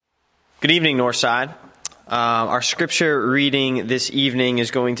Good evening, Northside. Our scripture reading this evening is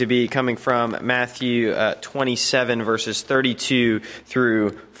going to be coming from Matthew 27, verses 32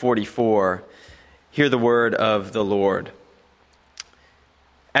 through 44. Hear the word of the Lord.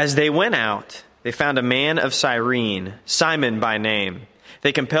 As they went out, they found a man of Cyrene, Simon by name.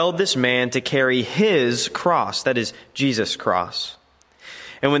 They compelled this man to carry his cross, that is, Jesus' cross.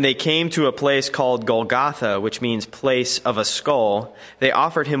 And when they came to a place called Golgotha, which means place of a skull, they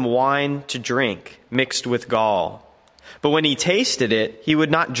offered him wine to drink, mixed with gall. But when he tasted it, he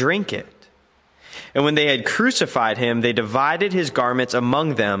would not drink it. And when they had crucified him, they divided his garments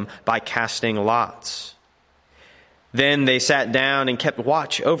among them by casting lots. Then they sat down and kept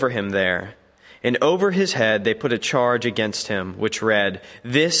watch over him there. And over his head they put a charge against him, which read,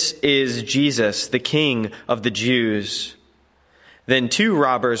 "This is Jesus, the King of the Jews." Then two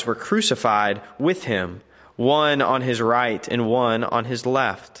robbers were crucified with him, one on his right and one on his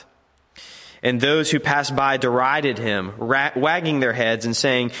left. And those who passed by derided him, wagging their heads and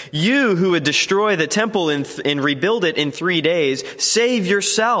saying, "You who would destroy the temple and rebuild it in 3 days, save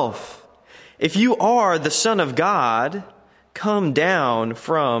yourself. If you are the Son of God, come down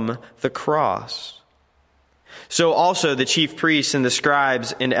from the cross." So also the chief priests and the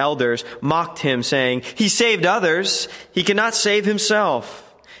scribes and elders mocked him, saying, "He saved others. He cannot save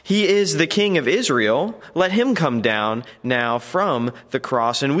himself. He is the King of Israel. Let him come down now from the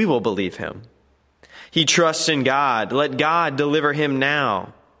cross, and we will believe him. He trusts in God. Let God deliver him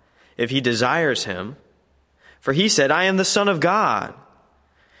now, if he desires him. For he said, 'I am the Son of God.'"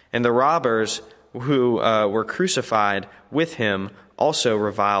 And the robbers who were crucified with him also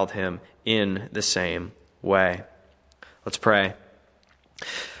reviled him in the same way. Let's pray.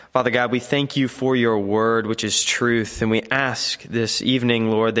 Father God, we thank you for your word, which is truth, and we ask this evening,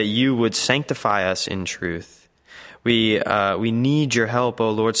 Lord, that you would sanctify us in truth. We need your help,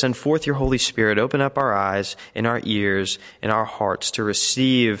 O Lord. Send forth your Holy Spirit. Open up our eyes and our ears and our hearts to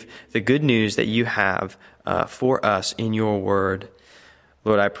receive the good news that you have for us in your word.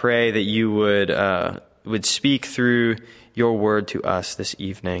 Lord, I pray that you would speak through your word to us this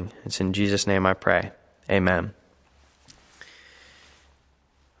evening. It's in Jesus' name I pray. Amen.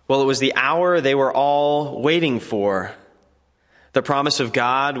 Well, it was the hour they were all waiting for. The promise of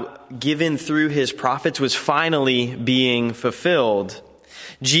God given through his prophets was finally being fulfilled.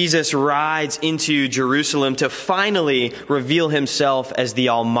 Jesus rides into Jerusalem to finally reveal himself as the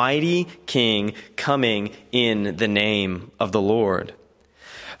Almighty King coming in the name of the Lord.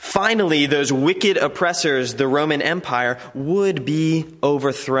 Finally, those wicked oppressors, the Roman Empire, would be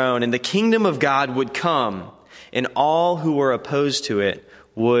overthrown, and the kingdom of God would come, and all who were opposed to it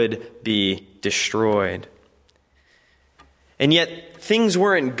would be destroyed. And yet, things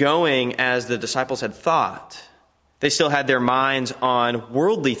weren't going as the disciples had thought. They still had their minds on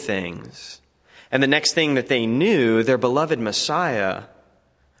worldly things. And the next thing that they knew, their beloved Messiah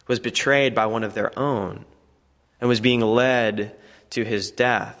was betrayed by one of their own and was being led to his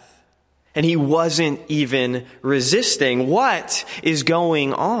death. And he wasn't even resisting. What is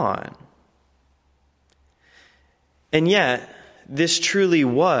going on? And yet, this truly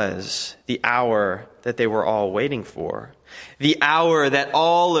was the hour that they were all waiting for. The hour that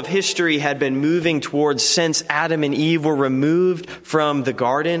all of history had been moving towards since Adam and Eve were removed from the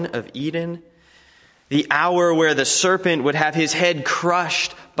Garden of Eden. The hour where the serpent would have his head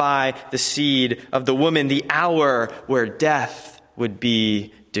crushed by the seed of the woman. The hour where death would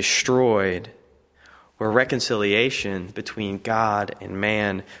be destroyed. Where reconciliation between God and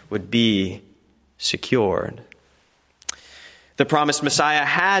man would be secured. The promised Messiah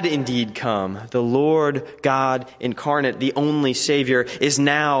had indeed come. The Lord God incarnate, the only Savior, is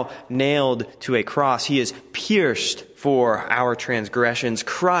now nailed to a cross. He is pierced for our transgressions,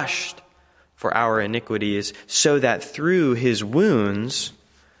 crushed for our iniquities, so that through his wounds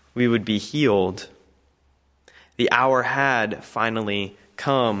we would be healed. The hour had finally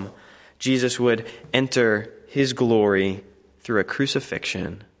come. Jesus would enter his glory through a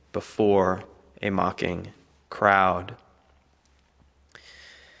crucifixion before a mocking crowd.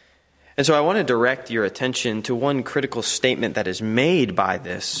 And so I want to direct your attention to one critical statement that is made by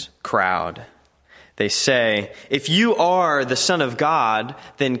this crowd. They say, "If you are the Son of God,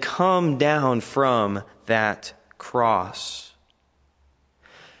 then come down from that cross."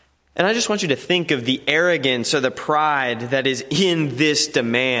 And I just want you to think of the arrogance or the pride that is in this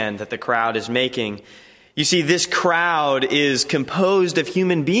demand that the crowd is making. You see, this crowd is composed of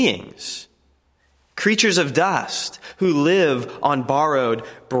human beings, creatures of dust, who live on borrowed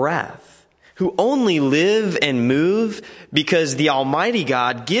breath, who only live and move because the Almighty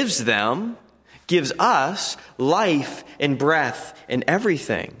God gives us life and breath and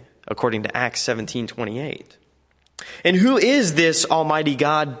everything according to Acts 17:28. And who is this Almighty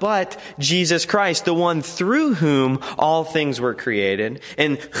God but Jesus Christ, the one through whom all things were created,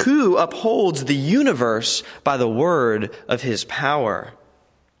 and who upholds the universe by the word of his power?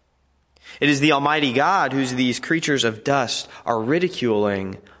 It is the Almighty God whose these creatures of dust are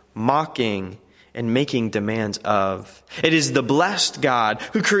ridiculing, mocking, and making demands of. It is the blessed God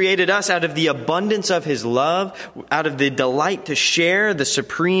who created us out of the abundance of his love, out of the delight to share the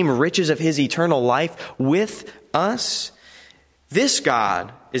supreme riches of his eternal life with us. This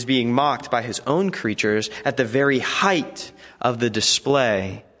God is being mocked by his own creatures at the very height of the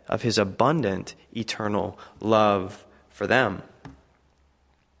display of his abundant eternal love for them.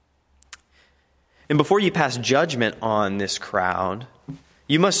 And before you pass judgment on this crowd,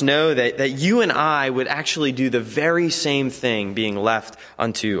 you must know that you and I would actually do the very same thing being left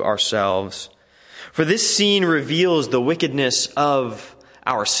unto ourselves. For this scene reveals the wickedness of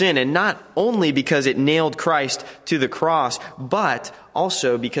our sin, and not only because it nailed Christ to the cross, but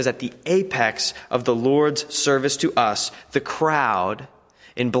also because at the apex of the Lord's service to us, the crowd,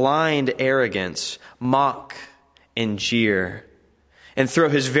 in blind arrogance, mock and jeer, and throw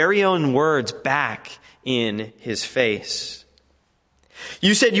his very own words back in his face.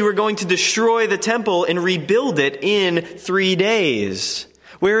 You said you were going to destroy the temple and rebuild it in 3 days.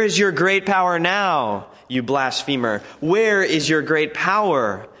 Where is your great power now, you blasphemer? Where is your great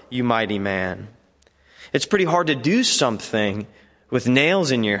power, you mighty man? It's pretty hard to do something with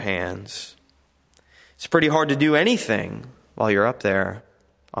nails in your hands. It's pretty hard to do anything while you're up there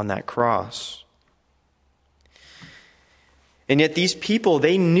on that cross. And yet these people,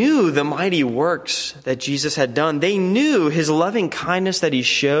 they knew the mighty works that Jesus had done. They knew his loving kindness that he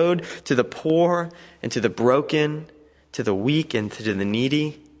showed to the poor and to the broken, to the weak and to the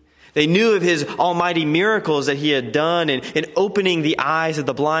needy. They knew of his almighty miracles that he had done in opening the eyes of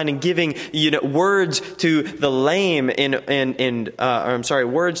the blind and giving words to the lame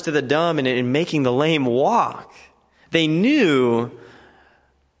words to the dumb and in making the lame walk. They knew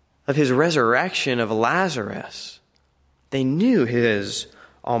of his resurrection of Lazarus. They knew his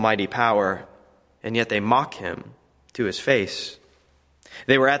almighty power, and yet they mock him to his face.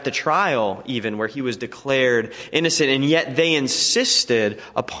 They were at the trial even where he was declared innocent, and yet they insisted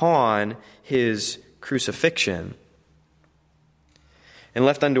upon his crucifixion. And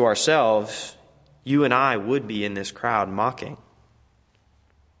left unto ourselves, you and I would be in this crowd mocking.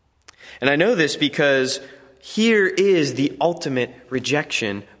 And I know this because here is the ultimate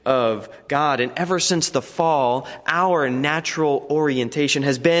rejection of God. And ever since the fall, our natural orientation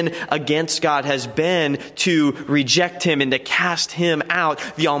has been against God, has been to reject him and to cast him out,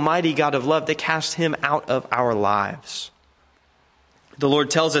 the almighty God of love, to cast him out of our lives. The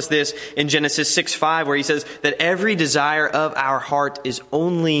Lord tells us this in Genesis 6:5, where he says that every desire of our heart is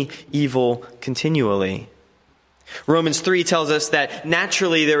only evil continually. Romans 3 tells us that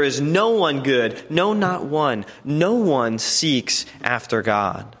naturally there is no one good, no, not one. No one seeks after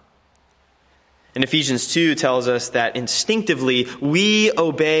God. And Ephesians 2 tells us that instinctively we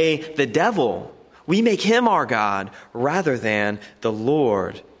obey the devil. We make him our God rather than the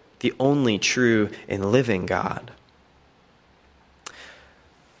Lord, the only true and living God.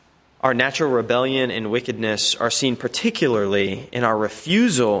 Our natural rebellion and wickedness are seen particularly in our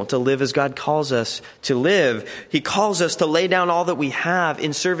refusal to live as God calls us to live. He calls us to lay down all that we have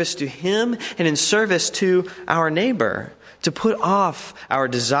in service to him and in service to our neighbor, to put off our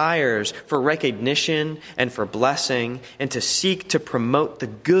desires for recognition and for blessing, and to seek to promote the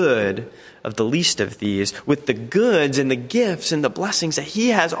good of the least of these with the goods and the gifts and the blessings that he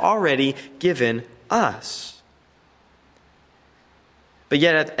has already given us. But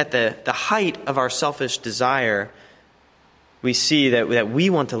yet at the height of our selfish desire, we see that we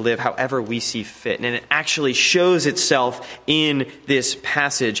want to live however we see fit. And it actually shows itself in this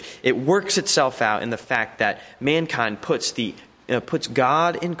passage. It works itself out in the fact that mankind puts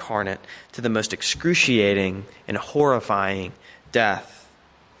God incarnate to the most excruciating and horrifying death.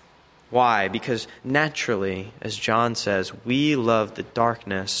 Why? Because naturally, as John says, we love the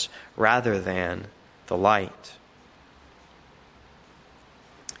darkness rather than the light.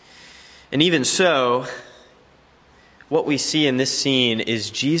 And even so, what we see in this scene is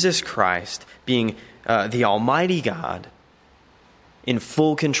Jesus Christ being the Almighty God in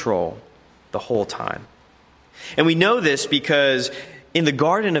full control the whole time. And we know this because in the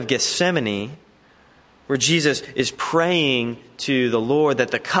Garden of Gethsemane, where Jesus is praying to the Lord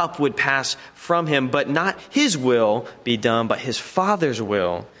that the cup would pass from him, but not his will be done, but his Father's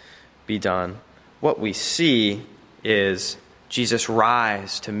will be done, what we see is Jesus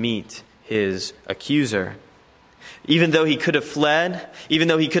rise to meet his accuser. Even though he could have fled, even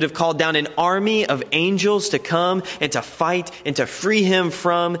though he could have called down an army of angels to come and to fight and to free him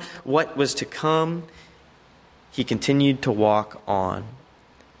from what was to come, he continued to walk on.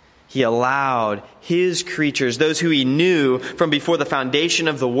 He allowed his creatures, those who he knew from before the foundation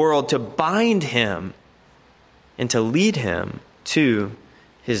of the world, to bind him and to lead him to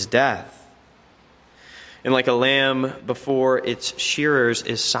his death. And like a lamb before its shearers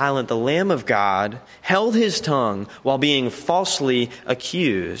is silent, the Lamb of God held his tongue while being falsely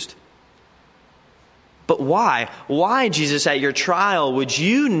accused. But why? Why, Jesus, at your trial, would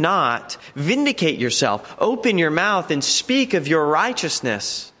you not vindicate yourself, open your mouth, and speak of your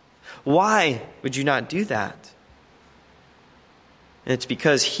righteousness? Why would you not do that? And it's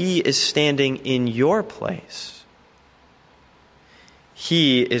because he is standing in your place.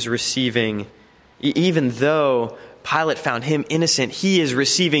 He is receiving, even though Pilate found him innocent, he is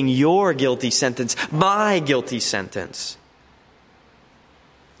receiving your guilty sentence, my guilty sentence.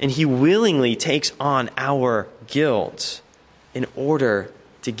 And he willingly takes on our guilt in order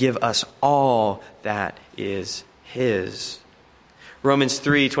to give us all that is his. Romans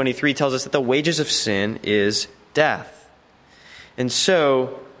 3:23 tells us that the wages of sin is death. And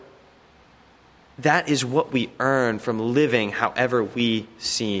so that is what we earn from living however we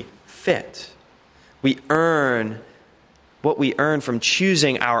see fit. We earn what we earn from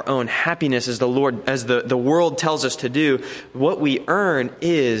choosing our own happiness as the world tells us to do. What we earn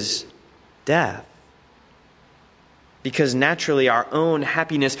is death. Because naturally our own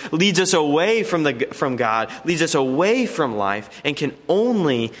happiness leads us away from God, leads us away from life, and can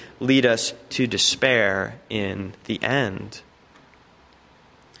only lead us to despair in the end.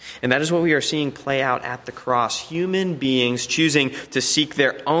 And that is what we are seeing play out at the cross. Human beings choosing to seek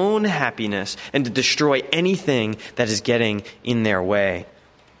their own happiness and to destroy anything that is getting in their way.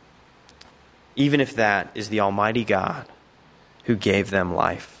 Even if that is the Almighty God who gave them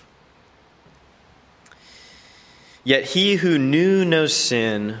life. Yet he who knew no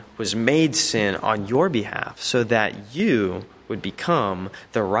sin was made sin on your behalf so that you would become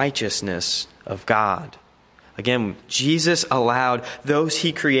the righteousness of God. Again, Jesus allowed those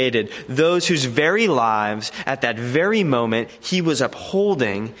he created, those whose very lives at that very moment he was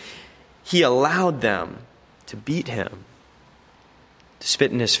upholding, he allowed them to beat him, to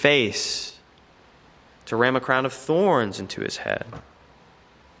spit in his face, to ram a crown of thorns into his head,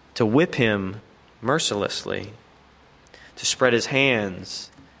 to whip him mercilessly, to spread his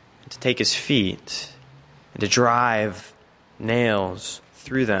hands, and to take his feet, and to drive nails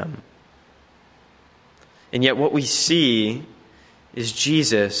through them. And yet what we see is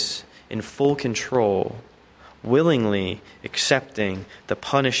Jesus in full control, willingly accepting the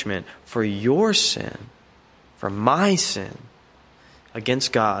punishment for your sin, for my sin,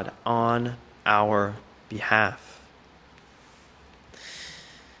 against God on our behalf.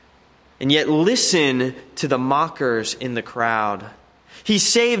 And yet listen to the mockers in the crowd. He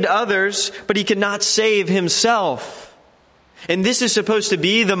saved others, but he could not save himself. And this is supposed to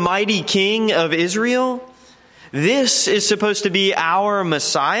be the mighty King of Israel? This is supposed to be our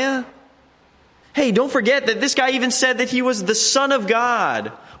Messiah? Hey, don't forget that this guy even said that he was the Son of God.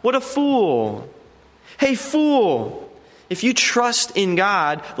 What a fool. Hey, fool, if you trust in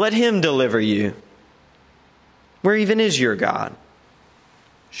God, let him deliver you. Where even is your God?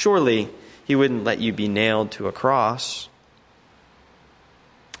 Surely he wouldn't let you be nailed to a cross.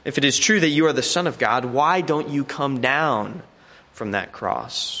 If it is true that you are the Son of God, why don't you come down from that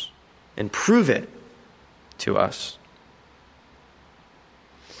cross and prove it to us?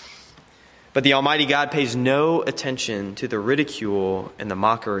 But the Almighty God pays no attention to the ridicule and the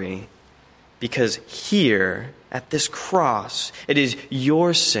mockery, because here at this cross, it is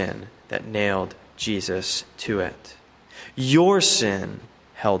your sin that nailed Jesus to it. Your sin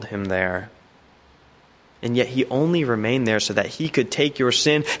held him there. And yet he only remained there so that he could take your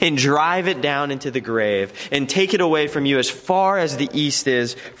sin and drive it down into the grave and take it away from you as far as the east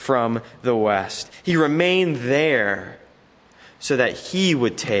is from the west. He remained there so that he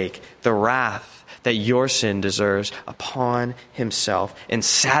would take the wrath that your sin deserves upon himself and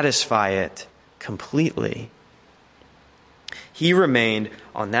satisfy it completely. He remained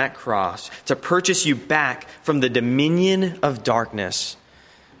on that cross to purchase you back from the dominion of darkness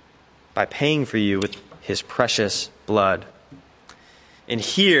by paying for you with his precious blood. And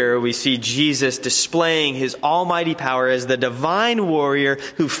here we see Jesus displaying his almighty power as the divine warrior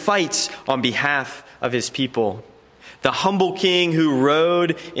who fights on behalf of his people. The humble king who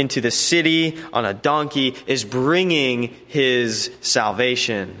rode into the city on a donkey is bringing his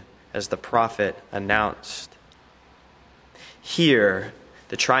salvation, as the prophet announced. Here,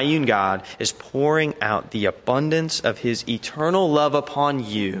 the triune God, is pouring out the abundance of his eternal love upon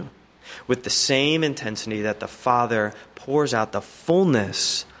you with the same intensity that the Father pours out the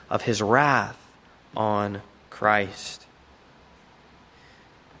fullness of his wrath on Christ.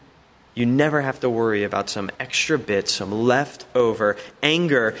 You never have to worry about some extra bit, some leftover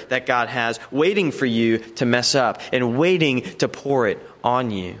anger that God has waiting for you to mess up and waiting to pour it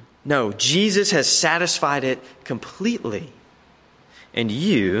on you. No, Jesus has satisfied it completely. And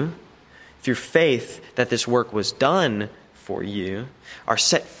you, through faith that this work was done for you, are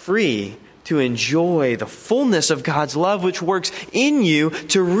set free to enjoy the fullness of God's love, which works in you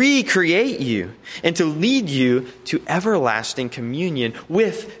to recreate you and to lead you to everlasting communion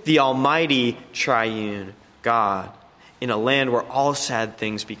with the almighty triune God in a land where all sad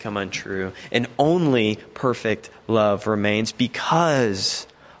things become untrue and only perfect love remains, because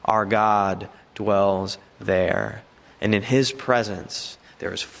our God dwells there. And in his presence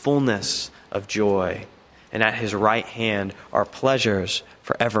there is fullness of joy, and at his right hand are pleasures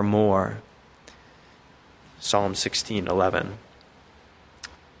forevermore. Psalm 16:11.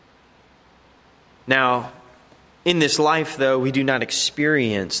 Now, in this life, though, we do not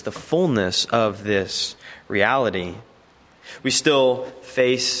experience the fullness of this reality. We still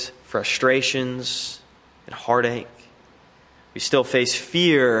face frustrations and heartache. We still face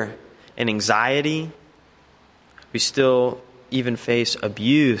fear and anxiety. We still even face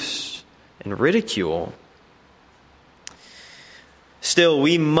abuse and ridicule. Still,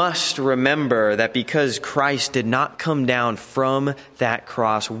 we must remember that because Christ did not come down from that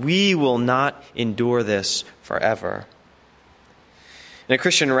cross, we will not endure this forever. And a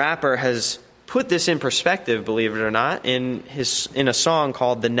Christian rapper has put this in perspective, believe it or not, in a song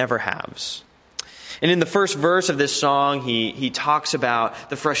called The Never Haves. And in the first verse of this song, he talks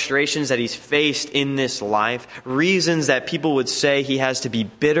about the frustrations that he's faced in this life, reasons that people would say he has to be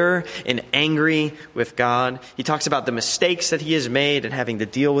bitter and angry with God. He talks about the mistakes that he has made and having to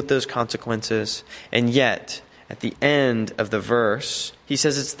deal with those consequences. And yet, at the end of the verse, he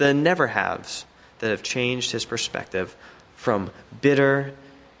says it's the never haves that have changed his perspective from bitter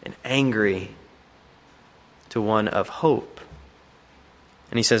and angry to one of hope.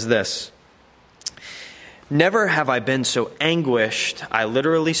 And he says this: "Never have I been so anguished, I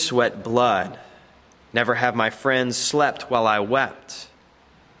literally sweat blood. Never have my friends slept while I wept.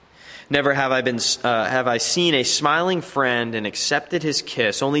 Never have I seen a smiling friend and accepted his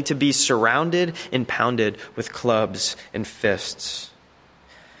kiss, only to be surrounded and pounded with clubs and fists.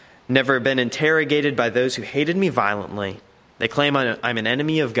 Never been interrogated by those who hated me violently. They claim I'm an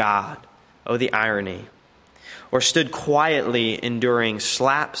enemy of God. Oh, the irony. Or stood quietly enduring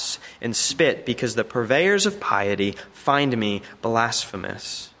slaps and spit because the purveyors of piety find me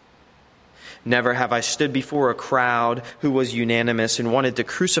blasphemous. Never have I stood before a crowd who was unanimous and wanted to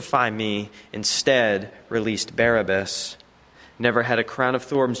crucify me, instead released Barabbas. Never had a crown of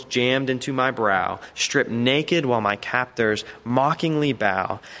thorns jammed into my brow, stripped naked while my captors mockingly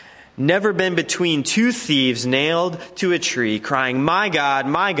bow. Never been between two thieves nailed to a tree, crying, my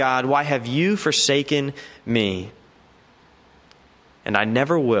God, why have you forsaken me? And I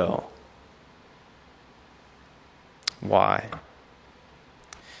never will." Why?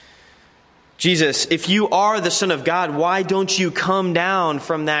 Jesus, if you are the Son of God, why don't you come down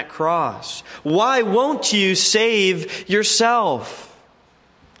from that cross? Why won't you save yourself?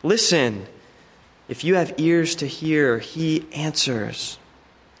 Listen, if you have ears to hear, he answers.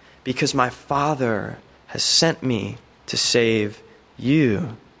 Because my Father has sent me to save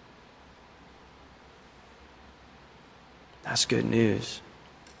you. That's good news.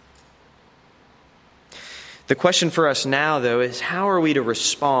 The question for us now, though, is how are we to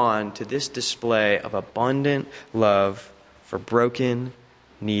respond to this display of abundant love for broken,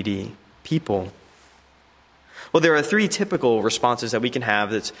 needy people? Well, there are three typical responses that we can have.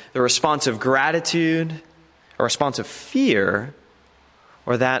 That's the response of gratitude, a response of fear,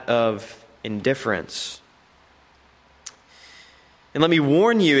 or that of indifference. And let me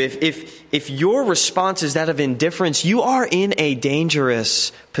warn you, if your response is that of indifference, you are in a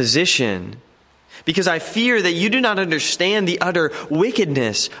dangerous position. Because I fear that you do not understand the utter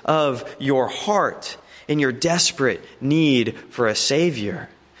wickedness of your heart and your desperate need for a Savior.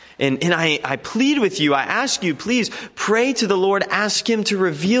 And I plead with you, I ask you, please pray to the Lord, ask him to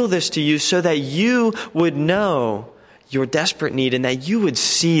reveal this to you so that you would know your desperate need and that you would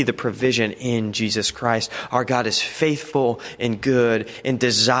see the provision in Jesus Christ. Our God is faithful and good and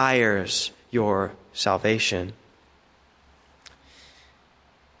desires your salvation.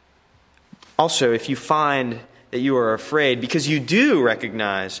 Also, if you find that you are afraid because you do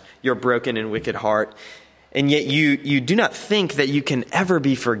recognize your broken and wicked heart, and yet you do not think that you can ever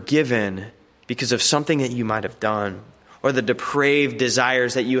be forgiven because of something that you might have done, or the depraved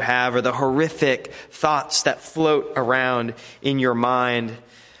desires that you have, or the horrific thoughts that float around in your mind,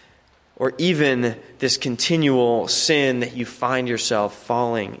 or even this continual sin that you find yourself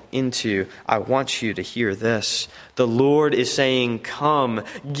falling into, I want you to hear this. The Lord is saying, come,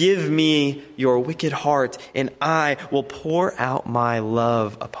 give me your wicked heart, and I will pour out my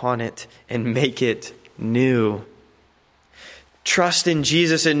love upon it and make it new. Trust in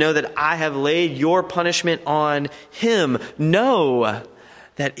Jesus and know that I have laid your punishment on him. Know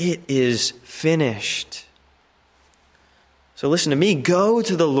that it is finished. So listen to me. Go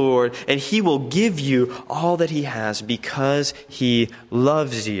to the Lord and he will give you all that he has because he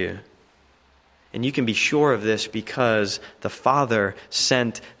loves you. And you can be sure of this because the Father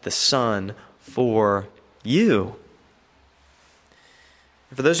sent the Son for you.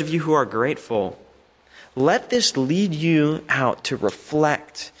 For those of you who are grateful, let this lead you out to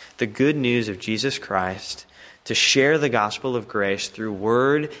reflect the good news of Jesus Christ, to share the gospel of grace through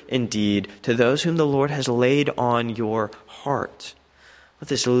word and deed to those whom the Lord has laid on your heart. Let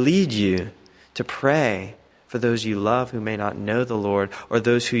this lead you to pray for those you love who may not know the Lord, or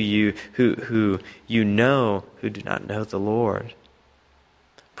those who you know who do not know the Lord.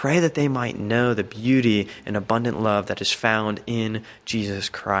 Pray that they might know the beauty and abundant love that is found in Jesus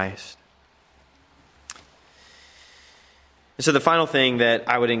Christ. And so the final thing that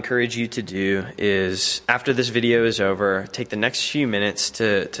I would encourage you to do is, after this video is over, take the next few minutes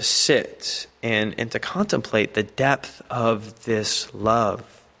to sit and to contemplate the depth of this love.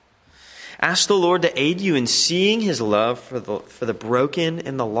 Ask the Lord to aid you in seeing his love for the broken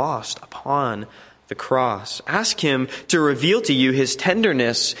and the lost upon the cross. Ask him to reveal to you his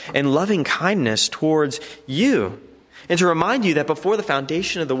tenderness and loving kindness towards you. And to remind you that before the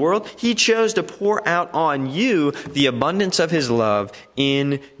foundation of the world, he chose to pour out on you the abundance of his love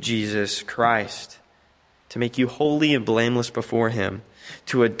in Jesus Christ, to make you holy and blameless before him,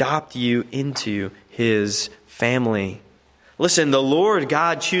 to adopt you into his family. Listen, the Lord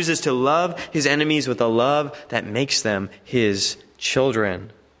God chooses to love his enemies with a love that makes them his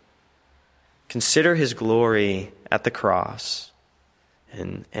children. Consider his glory at the cross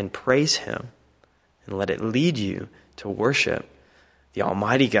and praise him, and let it lead you to worship the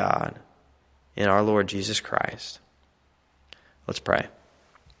Almighty God in our Lord Jesus Christ. Let's pray.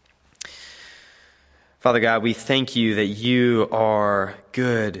 Father God, we thank you that you are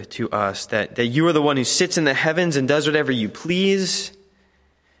good to us, that you are the one who sits in the heavens and does whatever you please.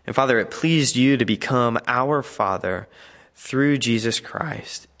 And Father, it pleased you to become our Father through Jesus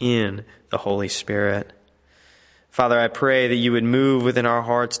Christ in the Holy Spirit. Father, I pray that you would move within our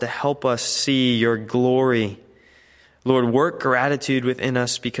hearts to help us see your glory. Lord, work gratitude within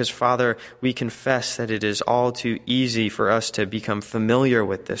us because, Father, we confess that it is all too easy for us to become familiar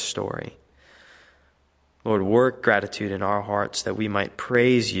with this story. Lord, work gratitude in our hearts that we might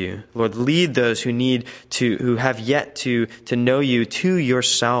praise you. Lord, lead those who have yet to know you to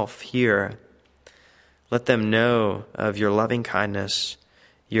yourself here. Let them know of your loving kindness,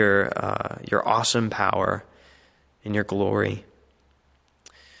 your awesome power, and your glory.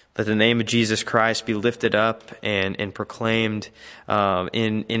 Let the name of Jesus Christ be lifted up and proclaimed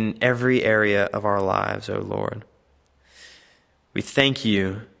in every area of our lives, O Lord. We thank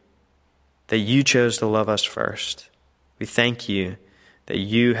you that you chose to love us first. We thank you that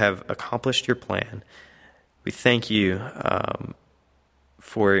you have accomplished your plan. We thank you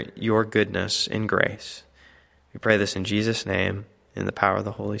for your goodness and grace. We pray this in Jesus' name, in the power of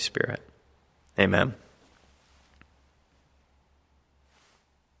the Holy Spirit. Amen.